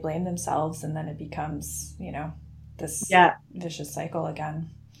 And then they blame themselves. And then it becomes, this vicious cycle again.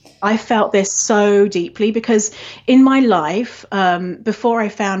 I felt this so deeply because in my life, before I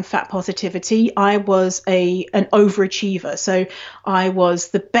found fat positivity, I was an overachiever. So I was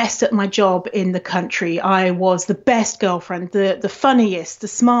the best at my job in the country. I was the best girlfriend, the funniest, the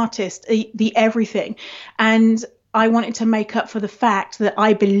smartest, the everything. And I wanted to make up for the fact that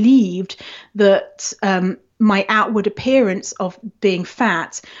I believed that my outward appearance of being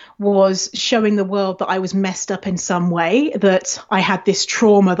fat was showing the world that I was messed up in some way, that I had this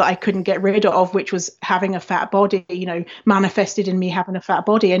trauma that I couldn't get rid of, which was having a fat body, manifested in me having a fat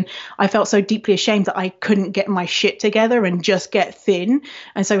body. And I felt so deeply ashamed that I couldn't get my shit together and just get thin.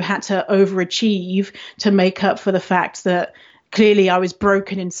 And so had to overachieve to make up for the fact that clearly I was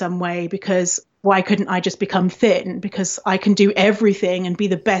broken in some way because why couldn't I just become thin? Because I can do everything and be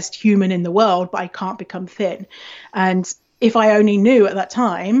the best human in the world, but I can't become thin. And if I only knew at that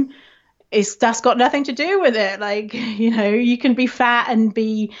time, that's got nothing to do with it. Like, you can be fat and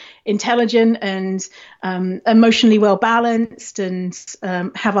be intelligent and emotionally well balanced and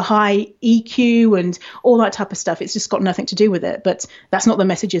have a high EQ and all that type of stuff. It's just got nothing to do with it. But that's not the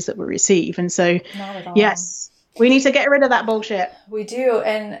messages that we receive. And so, yes, we need to get rid of that bullshit. We do.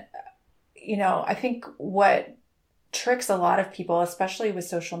 And I think what tricks a lot of people, especially with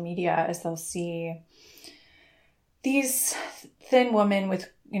social media, is they'll see these thin women with,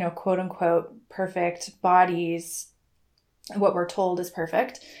 quote unquote, perfect bodies, what we're told is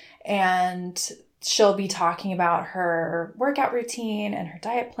perfect. And she'll be talking about her workout routine and her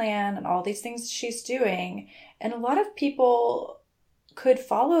diet plan and all these things she's doing. And a lot of people could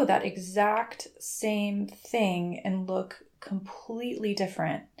follow that exact same thing and look completely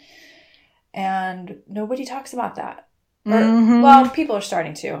different. And nobody talks about that. Well, people are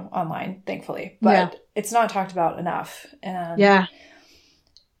starting to online, thankfully, but it's not talked about enough. And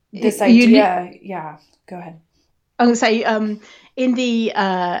this idea, go ahead. I'm going to say,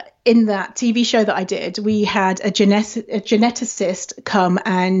 in that TV show that I did, we had a geneticist come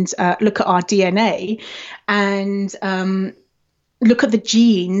and look at our DNA and look at the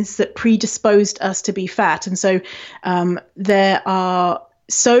genes that predisposed us to be fat. And so there are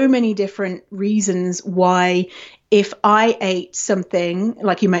so many different reasons why, if I ate something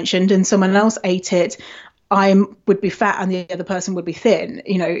like you mentioned and someone else ate it, I would be fat and the other person would be thin,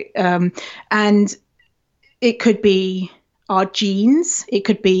 and it could be our genes, it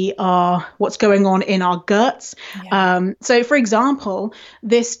could be what's going on in our guts. So for example,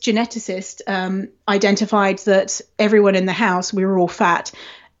 this geneticist identified that everyone in the house, we were all fat,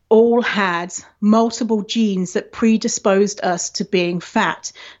 all had multiple genes that predisposed us to being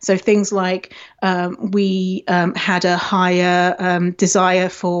fat. So things like we had a higher desire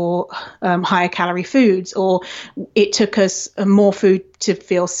for higher calorie foods, or it took us more food to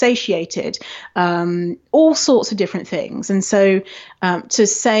feel satiated, all sorts of different things. And so to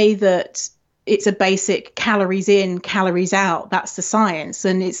say that it's a basic calories in, calories out, that's the science,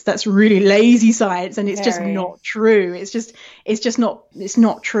 and that's really lazy science, and it's just not true. It's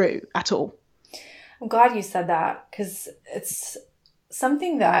not true at all. I'm glad you said that, because it's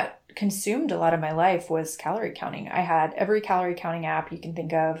something that consumed a lot of my life was calorie counting. I had every calorie counting app you can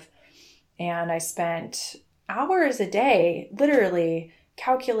think of, and I spent hours a day literally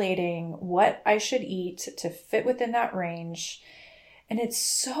calculating what I should eat to fit within that range. And it's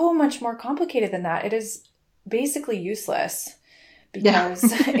so much more complicated than that. It is basically useless because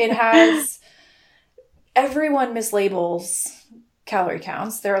it has, everyone mislabels calorie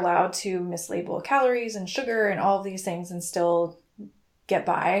counts. They're allowed to mislabel calories and sugar and all of these things and still get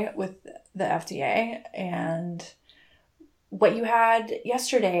by with the FDA. And what you had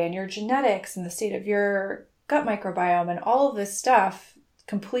yesterday and your genetics and the state of your gut microbiome and all of this stuff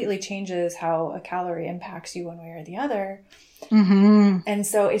completely changes how a calorie impacts you one way or the other. And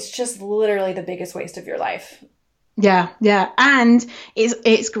so it's just literally the biggest waste of your life. Yeah. And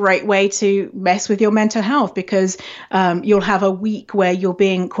it's a great way to mess with your mental health, because you'll have a week where you're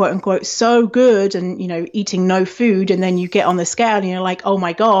being quote unquote so good and, eating no food. And then you get on the scale and you're like, oh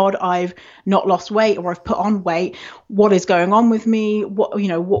my God, I've not lost weight, or I've put on weight. What is going on with me?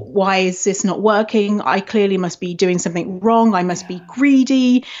 Why is this not working? I clearly must be doing something wrong. I must be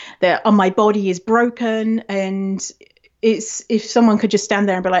greedy. My body is broken. And if someone could just stand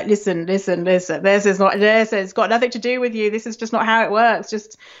there and be like, listen, this has got nothing to do with you. This is just not how it works.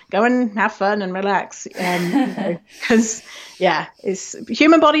 Just go and have fun and relax. Because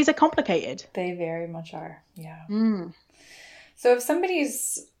human bodies are complicated. They very much are. Yeah. So if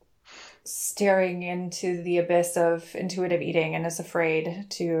somebody's staring into the abyss of intuitive eating and is afraid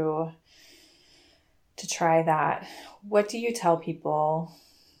to try that, what do you tell people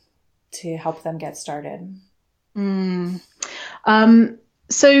to help them get started?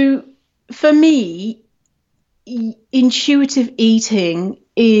 So for me, intuitive eating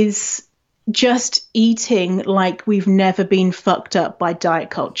is just eating like we've never been fucked up by diet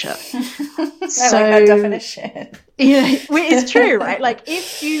culture. I like that definition. It's true, right? Like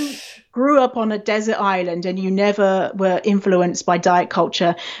if you grew up on a desert island and you never were influenced by diet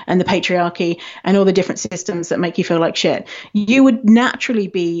culture and the patriarchy and all the different systems that make you feel like shit, you would naturally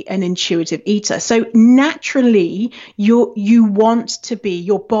be an intuitive eater. So naturally, your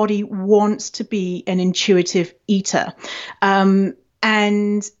body wants to be an intuitive eater.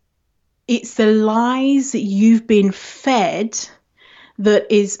 And it's the lies that you've been fed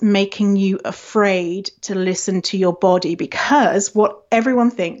that is making you afraid to listen to your body, because what everyone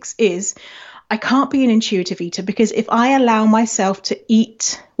thinks is, I can't be an intuitive eater because if I allow myself to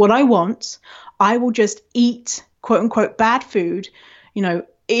eat what I want, I will just eat quote unquote bad food, I'll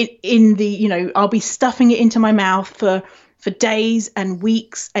be stuffing it into my mouth for days and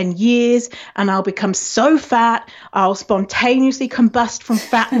weeks and years, and I'll become so fat, I'll spontaneously combust from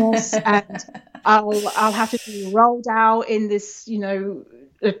fatness and I'll have to be rolled out in this,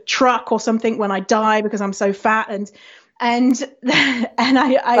 a truck or something when I die because I'm so fat. And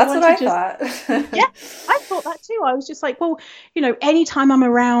I that's what I thought. Yeah, I thought that too. I was just like, well, anytime I'm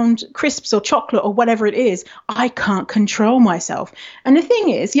around crisps or chocolate or whatever it is, I can't control myself. And the thing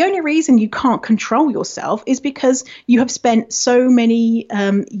is, the only reason you can't control yourself is because you have spent so many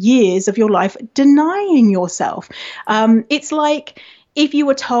years of your life denying yourself. It's like if you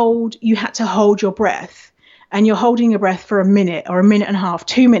were told you had to hold your breath and you're holding your breath for a minute or a minute and a half,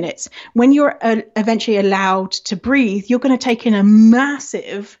 2 minutes, when you're eventually allowed to breathe, you're going to take in a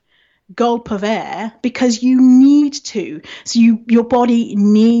massive gulp of air because you need to. So your body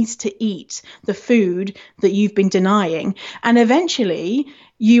needs to eat the food that you've been denying. And eventually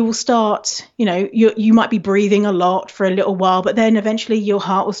you will start, you might be breathing a lot for a little while, but then eventually your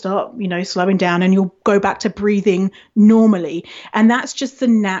heart will start, slowing down, and you'll go back to breathing normally. And that's just the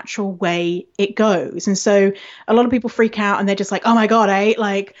natural way it goes. And so a lot of people freak out and they're just like, oh my God, I ate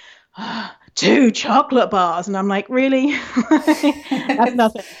like 2 chocolate bars, and I'm like, really? That's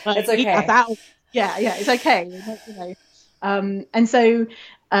nothing. Like, it's okay. 1,000. Yeah, it's okay. And so,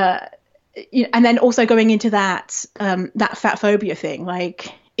 and then also going into that fat phobia thing,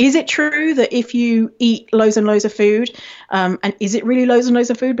 like, is it true that if you eat loads and loads of food, and is it really loads and loads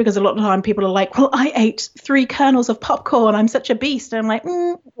of food? Because a lot of the time people are like, well, I ate 3 kernels of popcorn, I'm such a beast. And I'm like,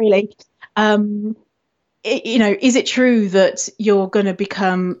 really? Is it true that you're going to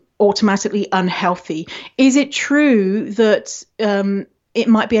become automatically unhealthy? Is it true that it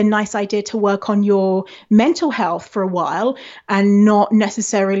might be a nice idea to work on your mental health for a while and not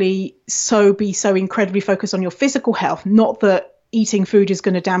necessarily be so incredibly focused on your physical health? Not that eating food is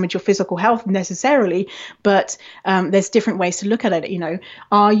going to damage your physical health necessarily, but there's different ways to look at it.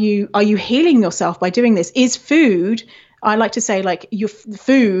 Are you healing yourself by doing this? Is food, I like to say, like, your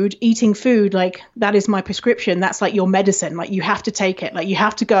eating food, like, that is my prescription. That's like your medicine. Like, you have to take it. Like, you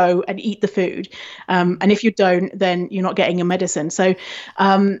have to go and eat the food. And if you don't, then you're not getting your medicine. So,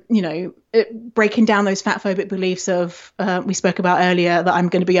 breaking down those fat phobic beliefs of, we spoke about earlier, that I'm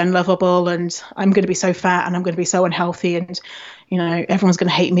going to be unlovable and I'm going to be so fat and I'm going to be so unhealthy and, everyone's going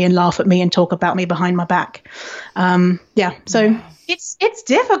to hate me and laugh at me and talk about me behind my back. So it's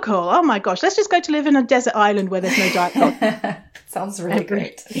difficult. Oh my gosh, let's just go to live in a desert island where there's no Diet Coke. Sounds really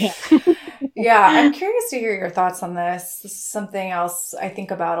great. Yeah. Yeah, I'm curious to hear your thoughts on this. This is something else I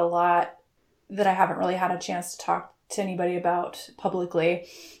think about a lot that I haven't really had a chance to talk to anybody about publicly.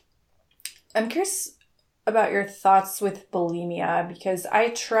 I'm curious about your thoughts with bulimia, because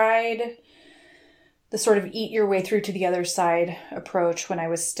I tried the sort of eat your way through to the other side approach when I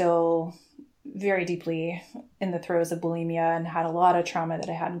was still very deeply in the throes of bulimia and had a lot of trauma that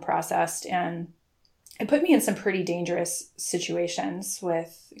I hadn't processed. And it put me in some pretty dangerous situations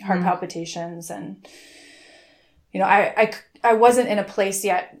with heart palpitations. And, I wasn't in a place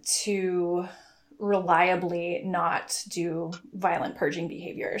yet to reliably not do violent purging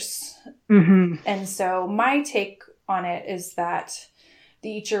behaviors. Mm-hmm. And so my take on it is that the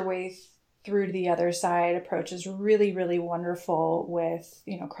eat your way through to the other side approach is really, really wonderful with,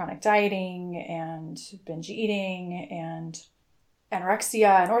 chronic dieting and binge eating and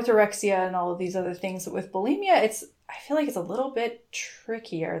anorexia and orthorexia and all of these other things. But with bulimia, I feel like it's a little bit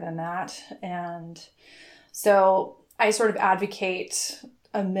trickier than that. And so I sort of advocate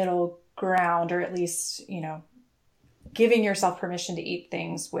a middle ground, or at least, giving yourself permission to eat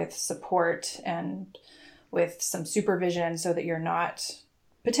things with support and with some supervision so that you're not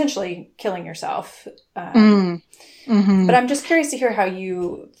potentially killing yourself. But I'm just curious to hear how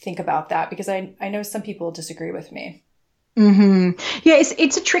you think about that, because I know some people disagree with me. Mm-hmm. Yeah,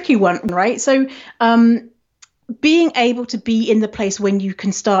 it's a tricky one, right? So being able to be in the place when you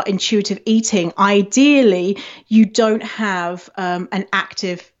can start intuitive eating, ideally, you don't have an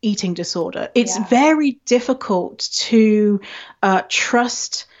active eating disorder. It's very difficult to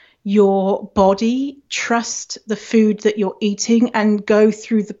trust your body, trust the food that you're eating, and go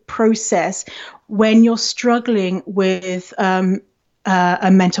through the process when you're struggling with a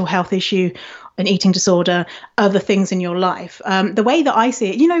mental health issue, an eating disorder, other things in your life. The way that I see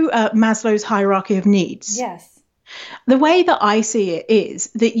it, Maslow's hierarchy of needs. Yes. The way that I see it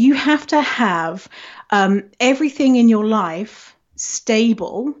is that you have to have everything in your life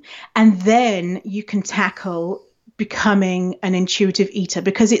stable, and then you can tackle becoming an intuitive eater,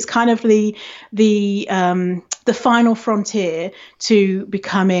 because it's kind of the final frontier to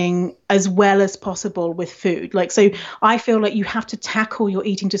becoming as well as possible with food. Like, so I feel like you have to tackle your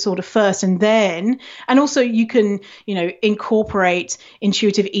eating disorder first, and also you can, incorporate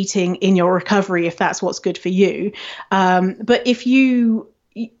intuitive eating in your recovery if that's what's good for you. But if you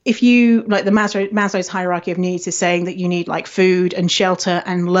like, the Maslow's hierarchy of needs is saying that you need like food and shelter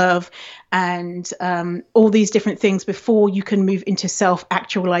and love and all these different things before you can move into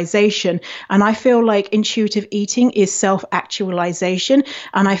self-actualization. And I feel like intuitive eating is self-actualization.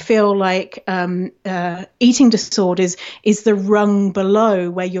 And I feel like eating disorders is the rung below,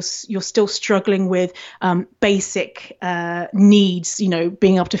 where you're still struggling with basic needs,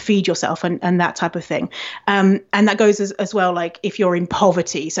 being able to feed yourself and that type of thing. And that goes as well, like if you're in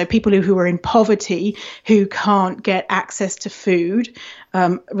poverty. So people who are in poverty, who can't get access to food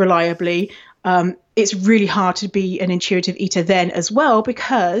reliably, it's really hard to be an intuitive eater then as well,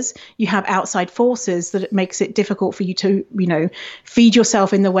 because you have outside forces that it makes it difficult for you to, feed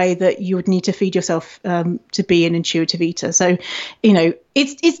yourself in the way that you would need to feed yourself to be an intuitive eater. So,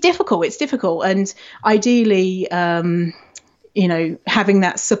 it's difficult. It's difficult. And ideally, having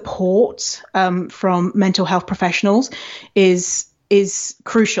that support from mental health professionals is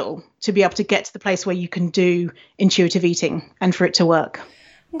crucial to be able to get to the place where you can do intuitive eating and for it to work.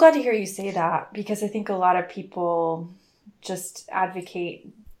 I'm glad to hear you say that, because I think a lot of people just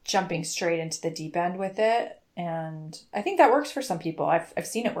advocate jumping straight into the deep end with it. And I think that works for some people. I've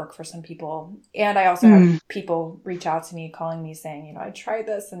seen it work for some people. And I also have people reach out to me calling me saying, I tried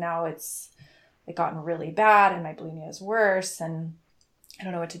this and now it's gotten really bad and my bulimia is worse and I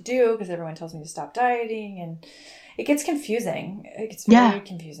don't know what to do because everyone tells me to stop dieting, and it gets confusing. It gets very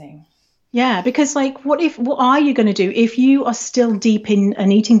confusing. Yeah, because what are you going to do if you are still deep in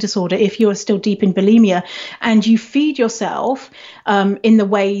an eating disorder, if you're still deep in bulimia and you feed yourself in the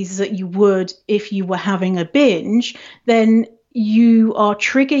ways that you would if you were having a binge, then you are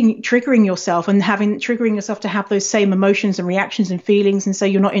triggering yourself and triggering yourself to have those same emotions and reactions and feelings. And so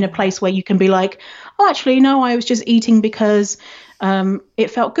you're not in a place where you can be like, oh, actually, no, I was just eating because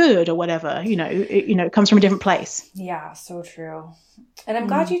it felt good or whatever. It comes from a different place. Yeah, so true. And I'm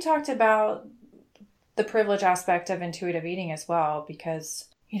glad you talked about the privilege aspect of intuitive eating as well, because,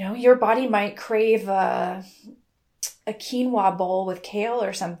 your body might crave a quinoa bowl with kale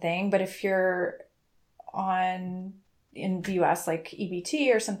or something, but if you're in the US, like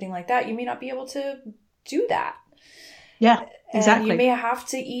EBT or something like that, you may not be able to do that. Yeah, exactly. And you may have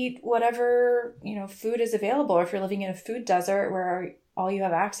to eat whatever, food is available. Or if you're living in a food desert where all you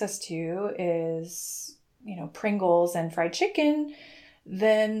have access to is, Pringles and fried chicken,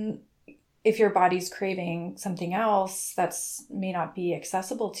 then if your body's craving something else, that's may not be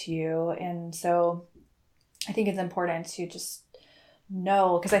accessible to you. And so I think it's important to just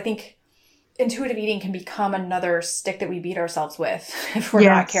know, because I think intuitive eating can become another stick that we beat ourselves with if we're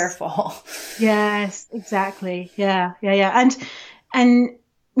not careful. Yes, exactly. Yeah. And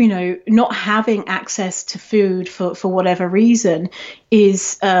not having access to food for whatever reason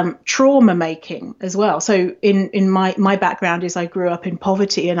is trauma making as well. So in my background is I grew up in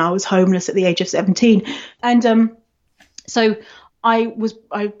poverty and I was homeless at the age of 17. And so I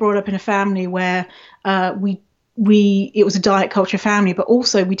brought up in a family where it was a diet culture family, but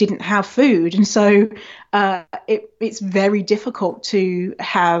also we didn't have food. And so it's very difficult to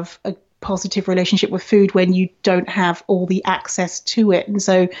have a positive relationship with food when you don't have all the access to it. And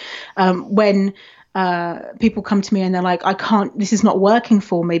so when people come to me and they're like, this is not working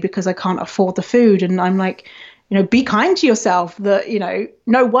for me because I can't afford the food. And I'm like, be kind to yourself, that,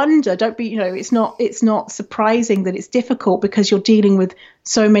 no wonder, don't be, it's not surprising that it's difficult because you're dealing with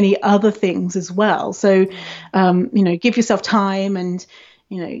so many other things as well. So, give yourself time and,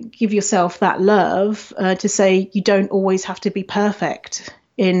 give yourself that love to say you don't always have to be perfect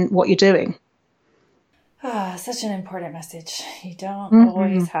in what you're doing. Such an important message. You don't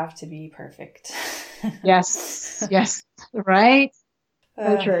always have to be perfect. Yes, right?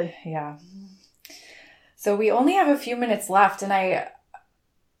 So true. Yeah. So we only have a few minutes left, and I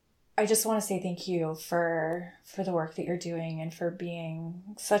just want to say thank you for the work that you're doing and for being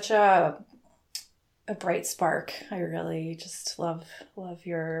such a bright spark. I really just love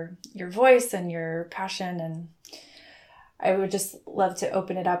your voice and your passion, and I would just love to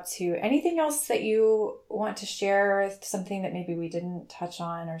open it up to anything else that you want to share, something that maybe we didn't touch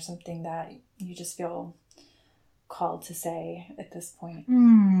on or something that you just feel called to say at this point.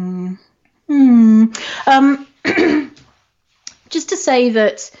 Just to say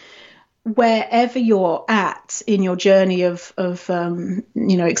that wherever you're at in your journey of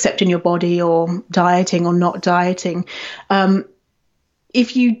accepting your body or dieting or not dieting,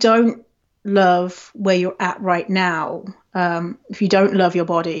 if you don't love where you're at right now, if you don't love your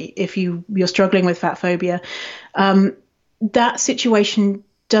body, if you're struggling with fat phobia, that situation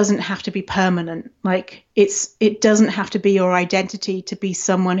doesn't have to be permanent. Like it doesn't have to be your identity to be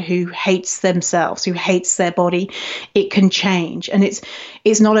someone who hates themselves, who hates their body. It can change, and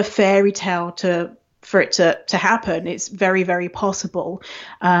it's not a fairy tale to for it to happen. It's very, very possible.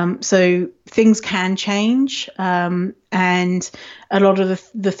 So things can change. And a lot of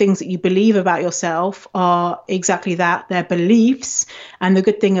the things that you believe about yourself are exactly that. They're beliefs. And the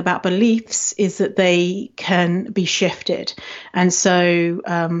good thing about beliefs is that they can be shifted. And so,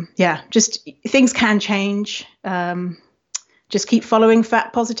 just things can change. Just keep following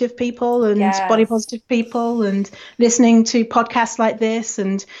fat positive people and body positive people and listening to podcasts like this,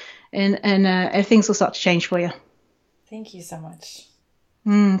 and things will start to change for you. Thank you so much.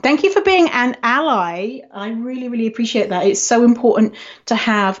 Thank you for being an ally. I really, really appreciate that. It's so important to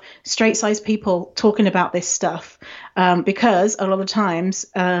have straight size people talking about this stuff, because a lot of times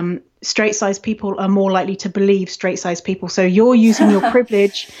straight size people are more likely to believe straight size people. So you're using your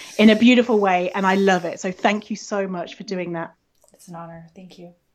privilege in a beautiful way, and I love it. So thank you so much for doing that. It's an honor. Thank you.